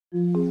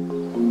Hello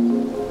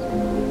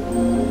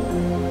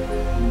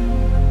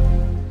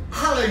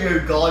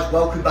you guys,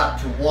 welcome back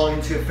to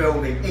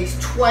Wallingtonfilming. It's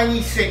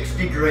 26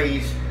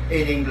 degrees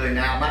in England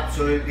now, I'm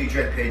absolutely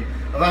dripping.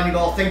 I've only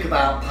got to think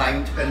about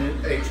paint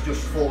and it's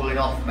just falling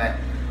off me.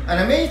 And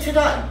I'm here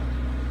today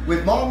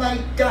with my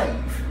mate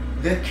Dave,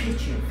 the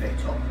kitchen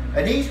fitter.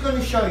 And he's going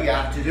to show you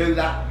how to do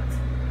that.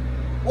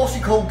 What's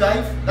it called,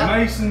 Dave? That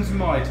Masons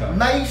Mitre.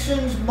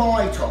 Masons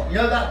Mitre. You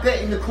know that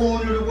bit in the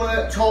corner of the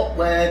worktop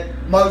where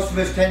most of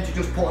us tend to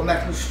just put a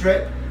metal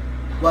strip?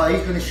 Well, he's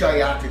going to show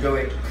you how to do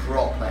it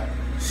properly,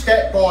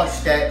 step by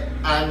step,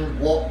 and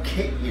what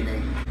kit you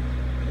need.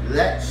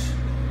 Let's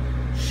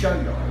show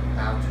you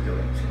how to do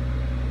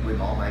it with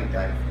my mate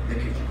Dave, the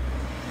kitchen.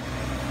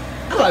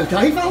 Hello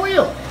Dave, how are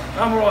you?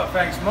 I'm alright,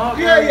 thanks Mark.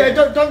 Yeah,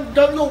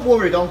 don't look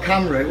worried on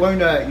camera, it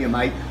won't hurt you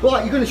mate.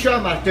 Right, you're going to show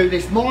them how to do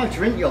this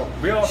mitre, aren't you?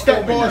 We are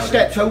step by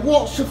step. So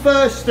what's the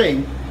first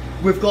thing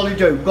we've got to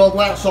do? We've got to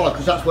go outside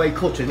because that's where you're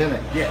cutting, isn't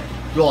it? Yeah.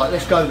 Right,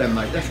 let's go then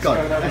mate, let's go.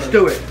 Let's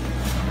do it.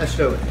 Let's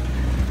do it.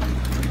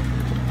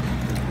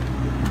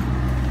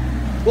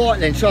 Right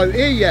then, so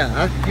here you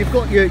are, you've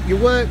got your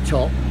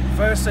worktop.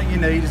 First thing you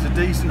need is a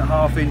decent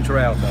 1/2 inch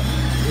router.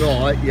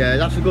 Right, yeah,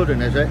 that's a good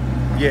one, is it?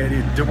 Yeah, it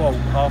is, DeWalt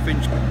 1/2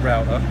 inch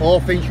router.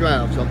 1/2 inch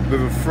router.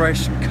 With a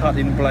fresh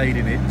cutting blade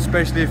in it,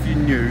 especially if you're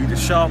new. The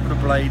sharper the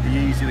blade, the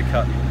easier the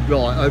cutting.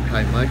 Right,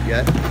 okay mate,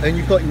 yeah. And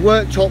you've got your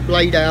worktop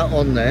blade out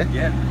on there.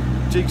 Yeah.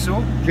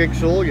 Jigsaw.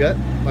 Jigsaw, yeah,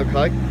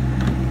 okay.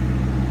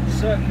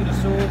 Circular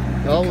saw.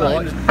 Oh,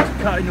 right.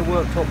 Cutting the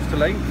worktops to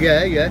length.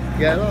 Yeah.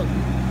 Right.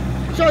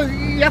 So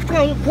you have to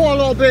have quite a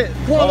lot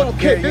of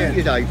kit, don't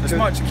you, Dave? As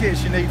much kit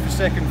as you need for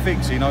second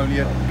fixing, only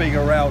a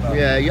bigger router.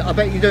 Yeah, I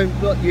bet you don't.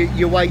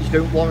 Your wage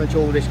don't warrant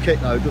all this kit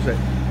though, does it?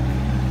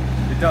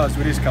 It does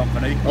with this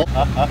company. Oh.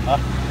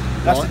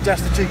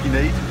 That's the jig you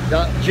need.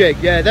 That jig,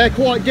 yeah, they're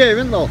quite dear,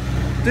 aren't they?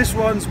 This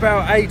one's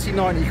about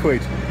 80-90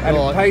 quid, and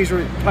right.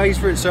 it pays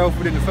for itself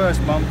within the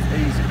first month,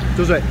 easy.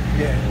 Does it?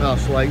 Yeah. Oh,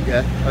 sweet,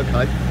 yeah,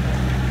 okay.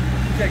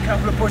 Get a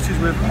couple of bushes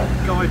with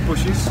them, guide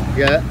bushes.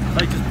 Yeah.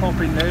 They just pop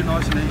in there,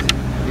 nice and easy.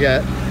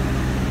 Yeah.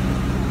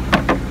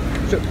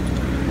 So,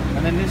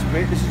 and then this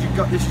bit, this is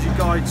your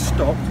guide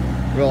stop.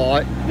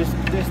 Right.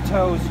 This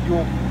tells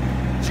your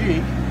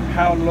jig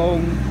how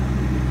long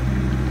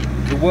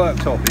the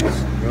worktop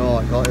is.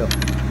 Right, got you.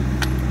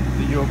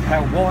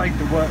 How wide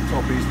the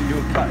worktop is that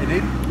you're cutting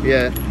in.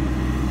 Yeah.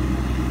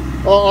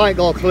 Oh, I ain't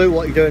got a clue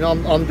what you're doing.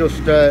 I'm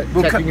just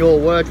taking your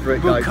word for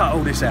it, We'll Dave. cut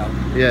all this out.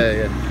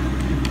 Yeah.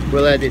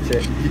 We'll edit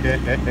it.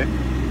 Yeah.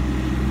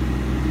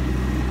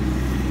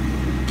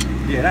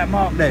 Yeah, that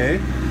mark there.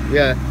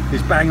 Yeah.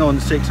 Is bang on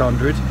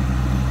 600,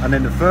 and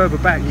then the further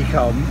back you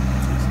come,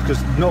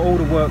 because not all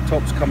the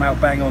worktops come out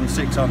bang on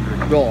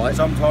 600. Right.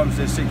 Sometimes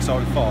they're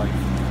 605.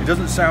 It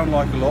doesn't sound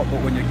like a lot,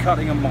 but when you're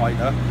cutting a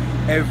mitre,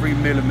 every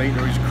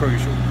millimetre is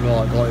crucial.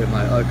 Right, got you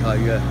mate, okay,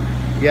 yeah.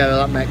 Yeah,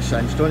 that makes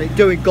sense, doesn't it?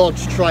 Doing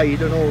God's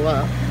trade and all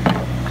that.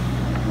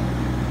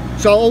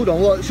 So hold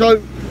on, so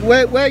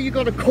where you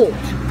got to cut?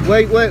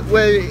 Where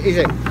is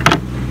it?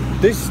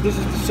 This is the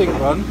sink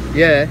run.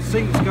 Yeah.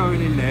 Sink's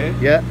going in there.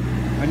 Yeah.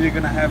 And you're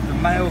going to have the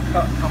male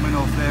cut coming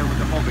off there with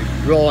the hobby.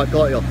 Right,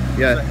 got you,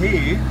 yeah. So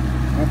here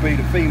will be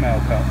the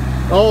female cut.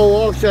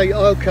 Oh, I'll say,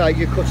 okay,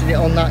 you're cutting it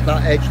on that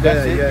edge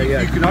there.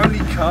 Yeah. You can only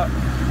cut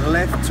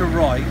left to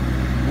right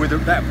with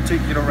that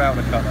particular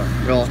router cutter.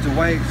 Right. It's the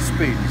way it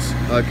spins.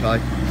 Okay.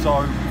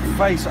 So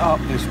face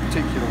up this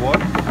particular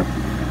one,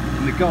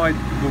 and the guide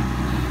will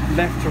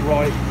left to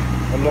right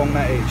along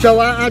that edge. So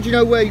how do you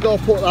know where you got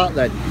to put that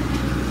then?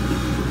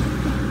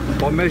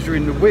 By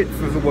measuring the width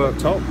of the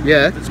worktop.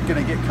 Yeah. That's going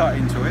to get cut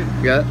into it.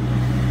 Yeah.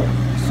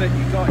 Set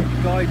your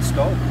guide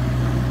stop.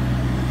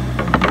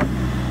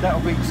 That'll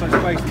be, so it's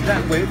basically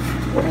that width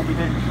will be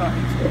then cut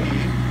into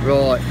here.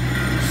 Right.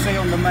 See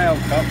on the male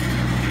cut.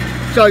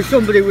 So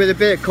somebody with a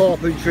bit of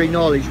carpentry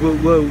knowledge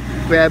will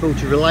be able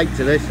to relate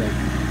to this then?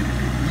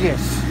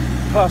 Yes.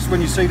 Plus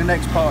when you see the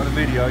next part of the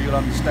video you'll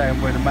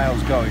understand where the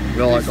male's going.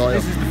 Right,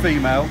 this is the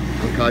female.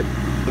 Okay.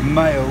 The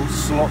male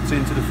slots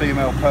into the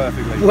female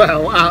perfectly.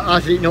 Well,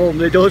 as it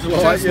normally does,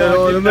 like, you know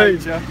what I mean?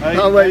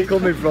 That's where you're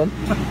coming from.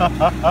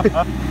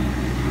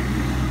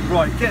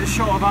 Right, get a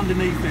shot of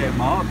underneath there,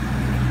 Mark.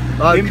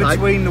 Okay. In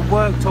between the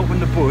worktop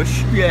and the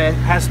bush, yeah,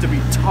 has to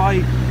be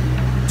tight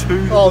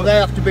to the they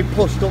have to be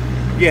pushed up.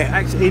 Yeah,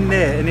 actually in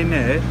there and in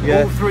there,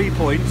 yeah. All 3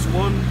 points,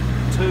 1,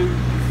 2,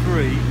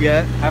 3,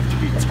 yeah, have to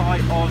be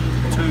tight on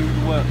to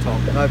the worktop.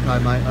 Okay,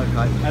 mate,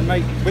 okay. And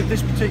mate, with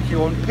this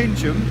particular one,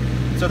 pinch them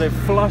so they're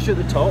flush at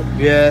the top,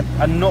 yeah,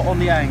 and not on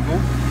the angle.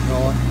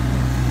 Right.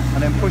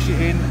 And then push it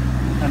in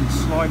and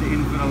slide it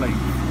in for the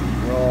length.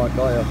 Right,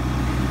 got you.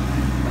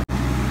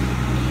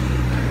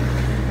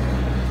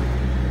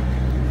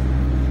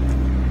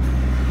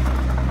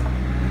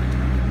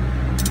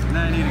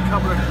 Now you need a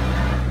couple of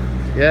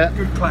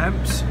good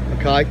clamps.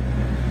 Okay.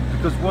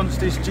 Because once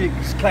this jig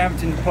is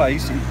clamped in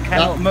place, it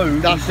cannot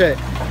move. That's it.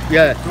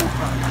 Yeah.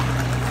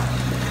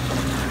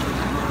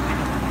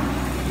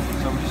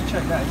 So we'll just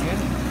check that again.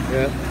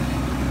 Yeah.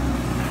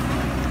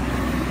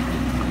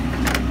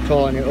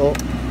 Tying it up.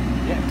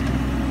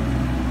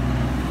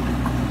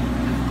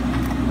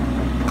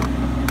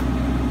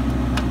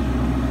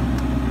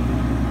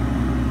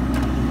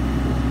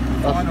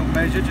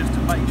 measure just to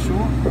make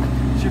sure.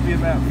 Should be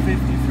about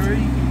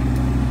 53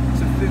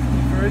 to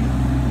 53.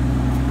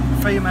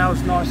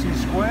 Female's nice and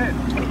square.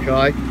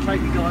 Okay.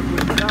 Take the guide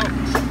with it out.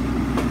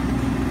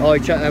 Oh,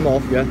 you check them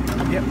off, yeah?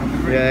 Yep,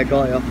 yeah,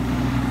 got ya.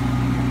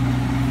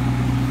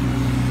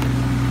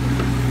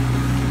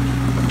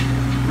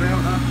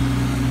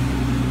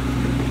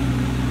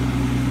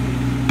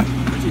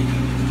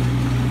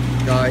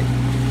 Okay.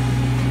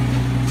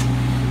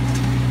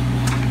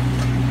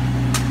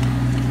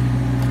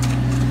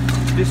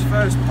 This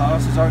first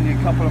pass is only a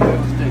couple of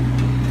mils deep.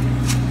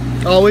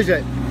 Oh, is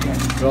it?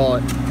 Yeah.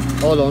 Right.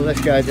 Hold on,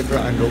 let's get a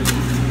different angle.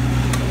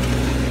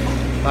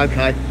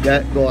 Okay,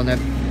 yeah, go on then.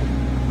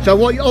 So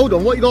what? Hold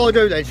on, what you gotta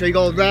do then? So you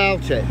gotta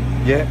route it.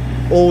 Yeah.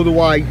 All the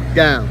way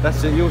down.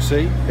 That's it. You'll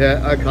see.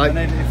 Yeah. Okay. And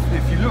then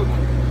if you look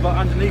like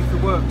underneath the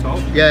worktop,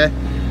 yeah.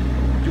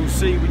 You'll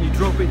see when you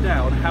drop it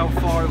down how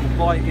far it will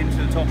bite into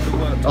the top of the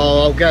worktop.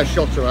 Oh, I'll get a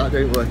shot of that,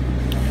 don't we?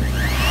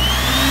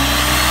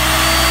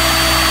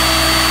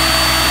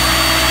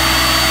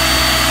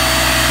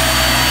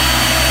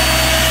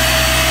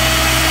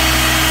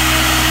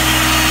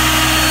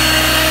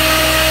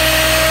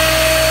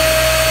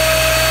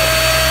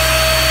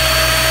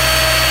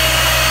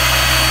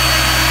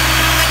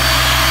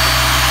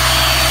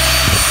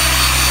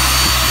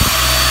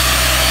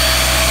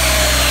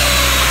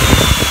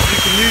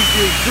 Use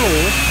the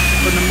exhaust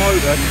from the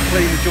motor to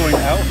clean the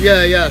joint out.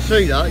 Yeah, yeah, I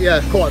see that. Yeah,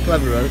 it's quite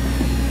clever, really.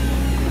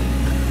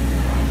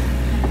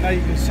 Now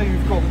you can see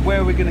we've got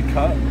where we're going to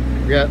cut.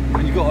 Yeah.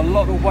 And you've got a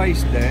lot of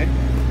waste there.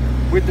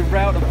 With the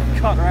route of the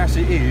cutter as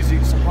it is,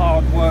 it's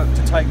hard work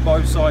to take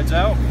both sides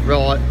out.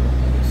 Right.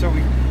 So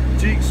we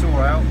jigsaw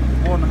out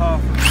one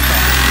half of the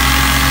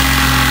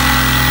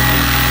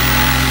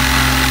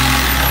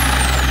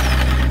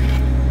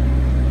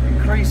cut.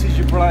 Increases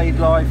your blade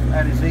life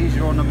and it's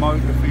easier on the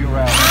motor for your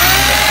route.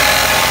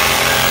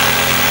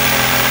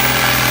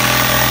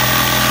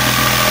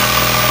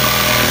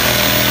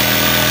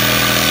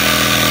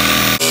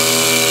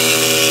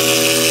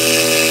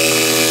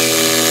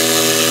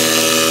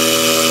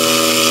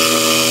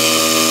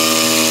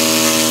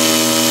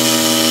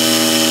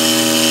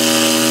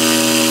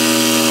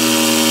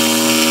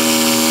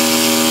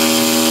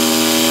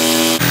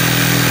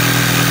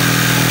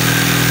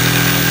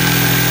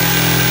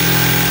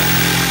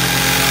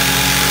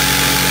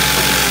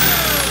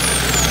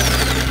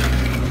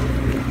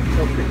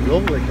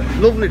 Lovely,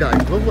 lovely day,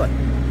 lovely.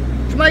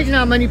 It's amazing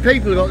how many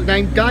people have got the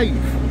name Dave.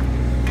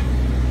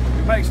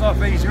 It makes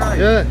life easier, eh?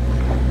 Yeah.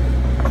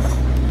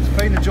 Let's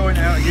clean the joint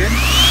out again.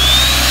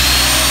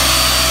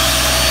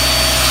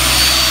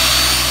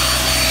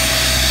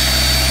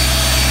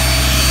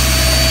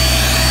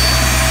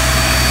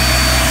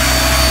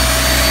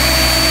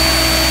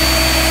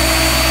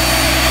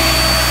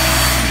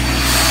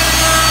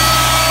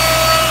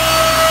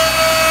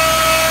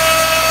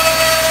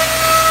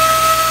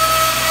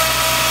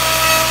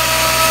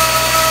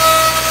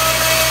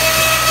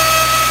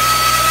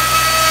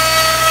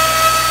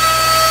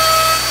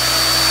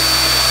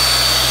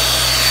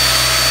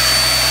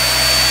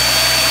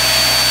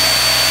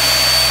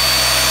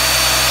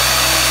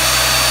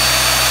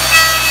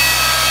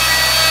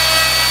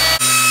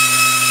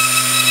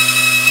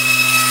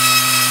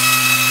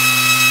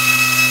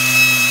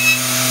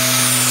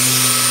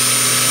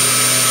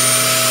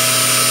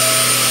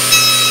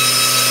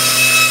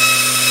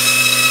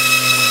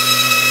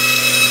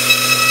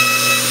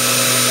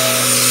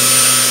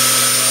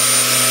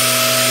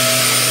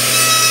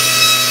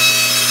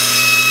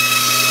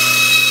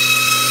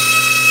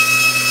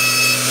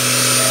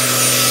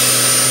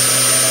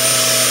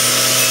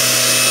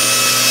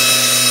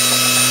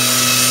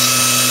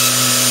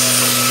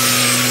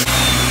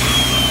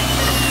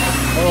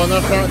 Oh, and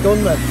that's that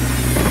done then.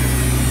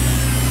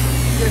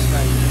 Yes,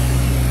 mate.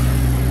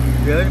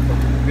 Beautiful.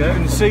 You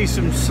can see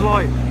some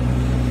slight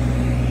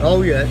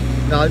Oh yeah.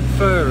 No.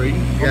 furring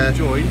on the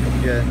joint.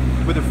 Yeah.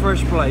 With a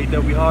fresh blade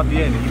there'll be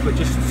hardly any, but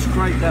just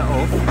scrape that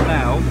off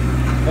now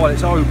while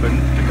it's open,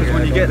 because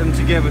when you get them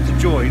together to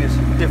join it's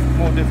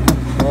more difficult.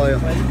 Oh yeah.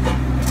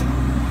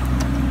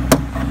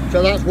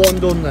 So that's one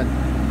done then.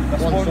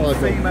 That's one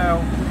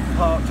female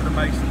part to the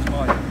Masons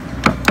Mitre.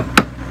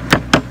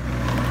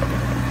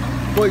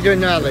 What are you doing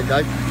now then,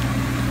 Dave? The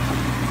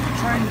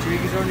train jig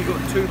has only got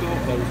 2 dot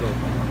holes on.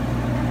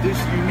 This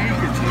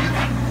unique jig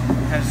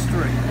has 3.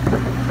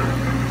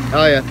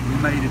 Oh yeah.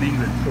 Made in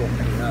England.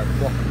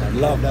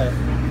 Love that.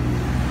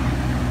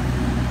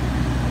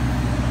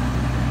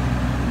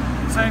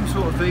 Same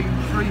sort of thing,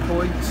 3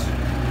 points,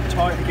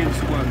 tight against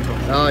the worktop.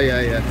 Oh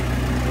yeah, yeah.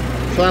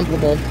 Clamp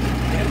them on.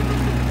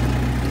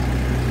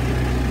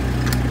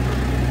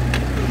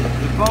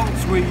 The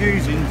bolts we're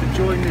using to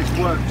join this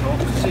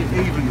worktop sit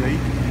evenly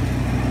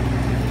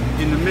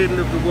in the middle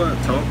of the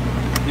worktop.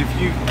 If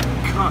you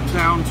cut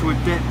down to a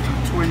depth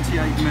of 28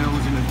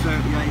 mils in a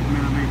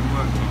 38mm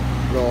worktop.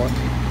 Right.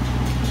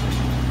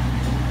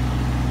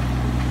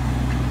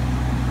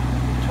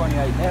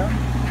 28 down.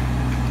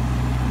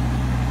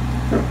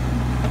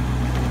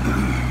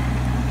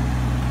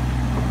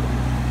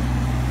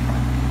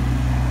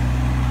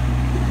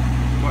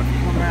 Well, if you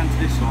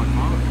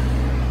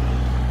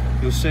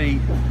you'll see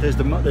there's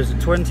a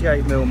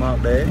 28mm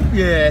mark there.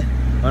 Yeah.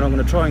 And I'm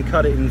going to try and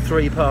cut it in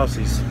 3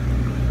 passes.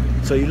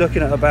 So you're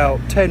looking at about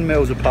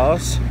 10mm a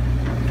pass.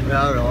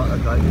 Yeah, right,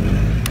 okay.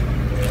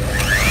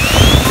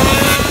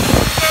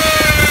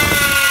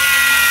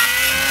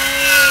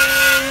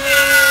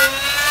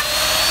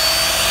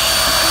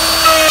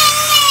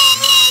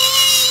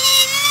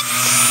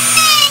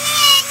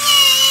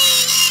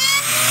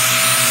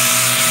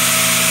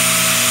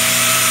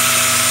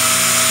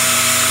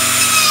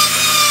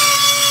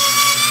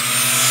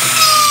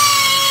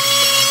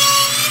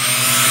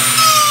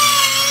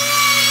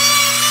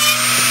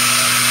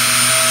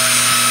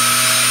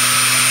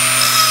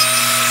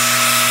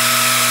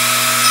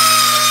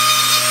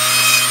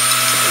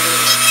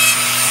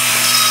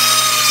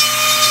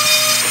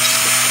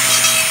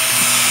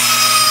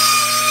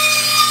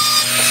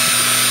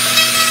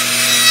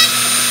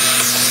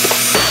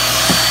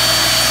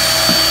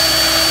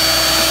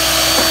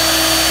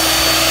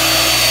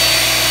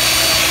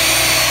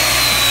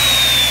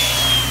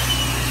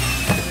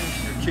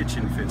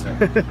 Kitchen fitter.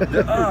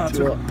 The art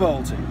of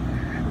bolting.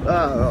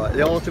 Ah, right,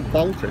 the art of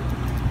bolting.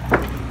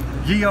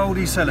 Ye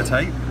olde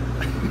sellotape.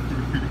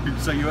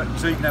 so you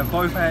can have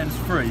both hands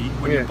free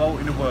when you're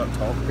bolting a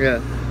worktop.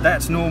 Yeah.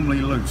 That's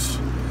normally loose.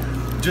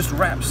 Just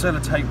wrap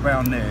sellotape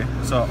round there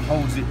so it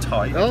holds it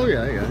tight. Oh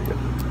yeah,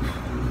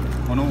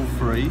 yeah. On all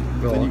 3.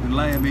 Right. Then you can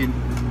lay them in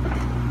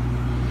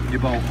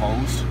your bolt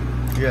holes.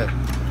 Yeah.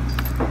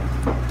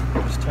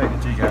 Just take the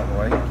jig out of the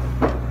way.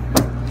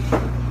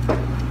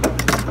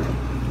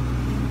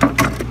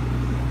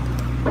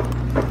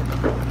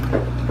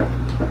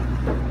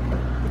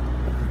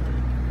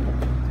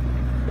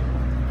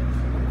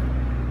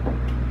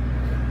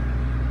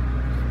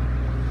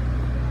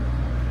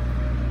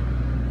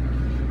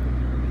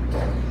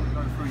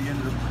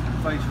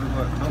 Face of the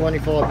worktop.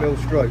 25mm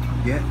stroke.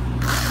 Yeah.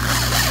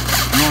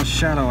 Nice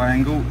shallow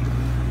angle.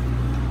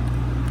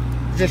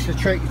 Is this the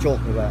trick you're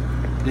talking about?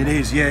 It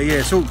is, yeah,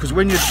 yeah. So, because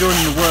when you're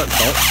joining the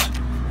worktops,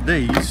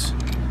 these,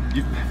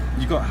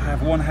 you've got to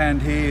have one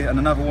hand here and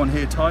another one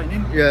here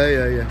tightening. Yeah,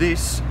 yeah, yeah.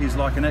 This is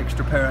like an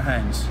extra pair of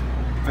hands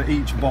for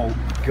each bolt.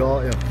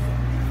 Got you.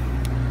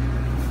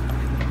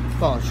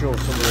 Oh, I'm sure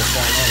some of the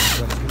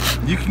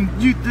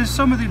fine. There's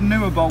some of the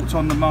newer bolts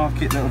on the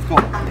market that have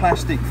got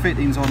plastic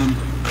fittings on them.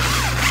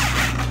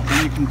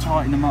 And you can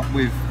tighten them up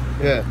with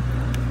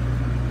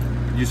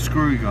your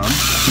screw gun,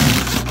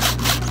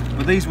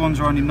 but these ones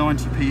are only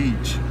 90p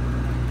each.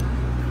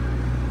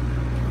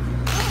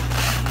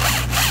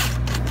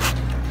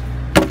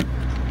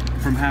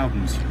 From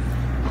Howden's.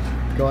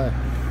 Got it.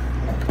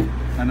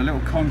 And a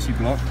little conti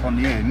block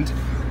on the end,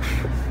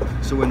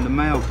 so when the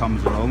mail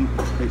comes along,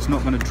 it's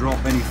not going to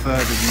drop any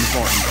further than the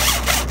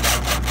bottom.